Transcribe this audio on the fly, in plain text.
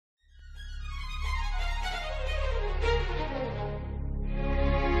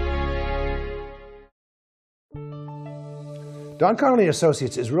Don Connelly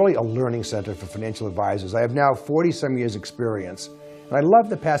Associates is really a learning center for financial advisors. I have now 40-some years experience, and I love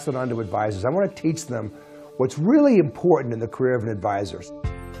to pass it on to advisors. I want to teach them what's really important in the career of an advisor.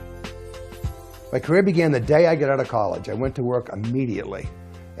 My career began the day I got out of college. I went to work immediately.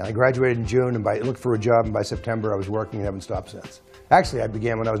 And I graduated in June, and I looked for a job, and by September I was working and haven't stopped since. Actually, I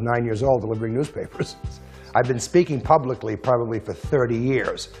began when I was 9 years old delivering newspapers. I've been speaking publicly probably for 30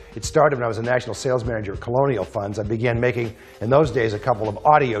 years. It started when I was a national sales manager at Colonial Funds. I began making, in those days, a couple of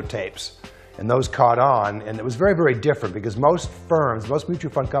audio tapes, and those caught on, and it was very, very different because most firms, most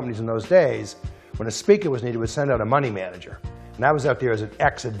mutual fund companies in those days, when a speaker was needed, would send out a money manager. And I was out there as an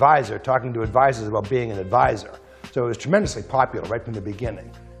ex-advisor talking to advisors about being an advisor. So it was tremendously popular right from the beginning.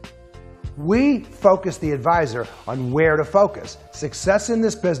 We focus the advisor on where to focus. Success in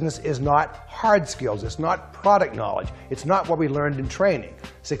this business is not hard skills. It's not product knowledge. It's not what we learned in training.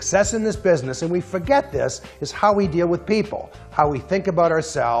 Success in this business, and we forget this, is how we deal with people, how we think about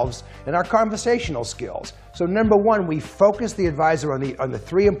ourselves, and our conversational skills. So number one, we focus the advisor on the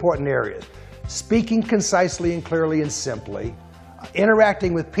three important areas: speaking concisely and clearly and simply,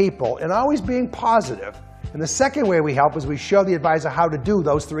 interacting with people, and always being positive. And the second way we help is we show the advisor how to do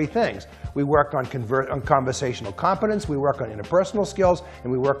those three things. We work on conversational competence, we work on interpersonal skills,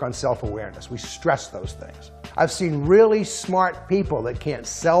 and we work on self-awareness. We stress those things. I've seen really smart people that can't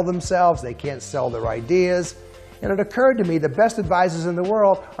sell themselves, they can't sell their ideas, and it occurred to me the best advisors in the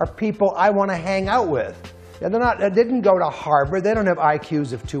world are people I want to hang out with. And they didn't go to Harvard, they don't have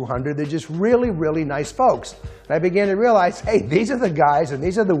IQs of 200, they're just really, really nice folks. And I began to realize, hey, these are the guys and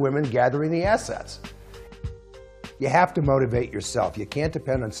these are the women gathering the assets. You have to motivate yourself. You can't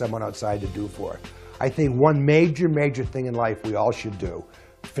depend on someone outside to do for it. I think one major, major thing in life we all should do,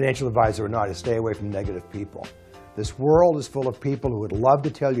 financial advisor or not, is stay away from negative people. This world is full of people who would love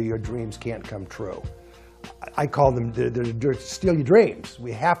to tell you your dreams can't come true. I call them to steal your dreams.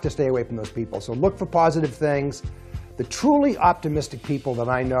 We have to stay away from those people. So look for positive things. The truly optimistic people that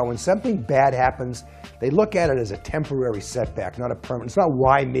I know, when something bad happens, they look at it as a temporary setback, not a permanent. It's not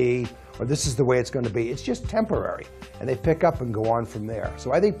why me, or this is the way it's going to be. It's just temporary. And they pick up and go on from there.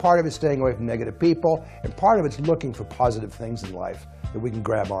 So I think part of it's staying away from negative people, and part of it's looking for positive things in life that we can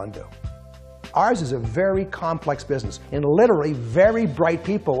grab onto. Ours is a very complex business, and literally very bright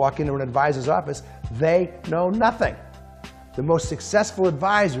people walk into an advisor's office, they know nothing. The most successful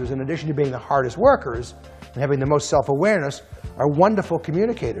advisors, in addition to being the hardest workers and having the most self-awareness, are wonderful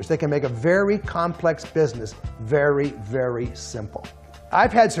communicators. They can make a very complex business very, very simple.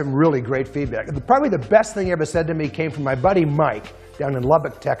 I've had some really great feedback. Probably the best thing he ever said to me came from my buddy Mike down in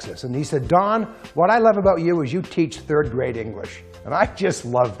Lubbock, Texas. And he said, "Don, what I love about you is you teach third grade English." And I just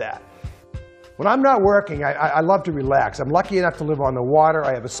love that. When I'm not working, I love to relax. I'm lucky enough to live on the water.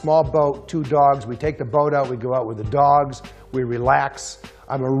 I have a small boat, 2 dogs. We take the boat out, we go out with the dogs, we relax.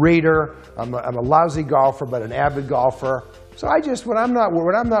 I'm a reader. I'm a lousy golfer, but an avid golfer. So when I'm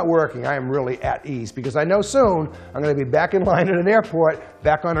not working, I am really at ease because I know soon I'm going to be back in line at an airport,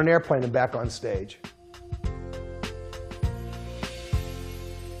 back on an airplane, and back on stage.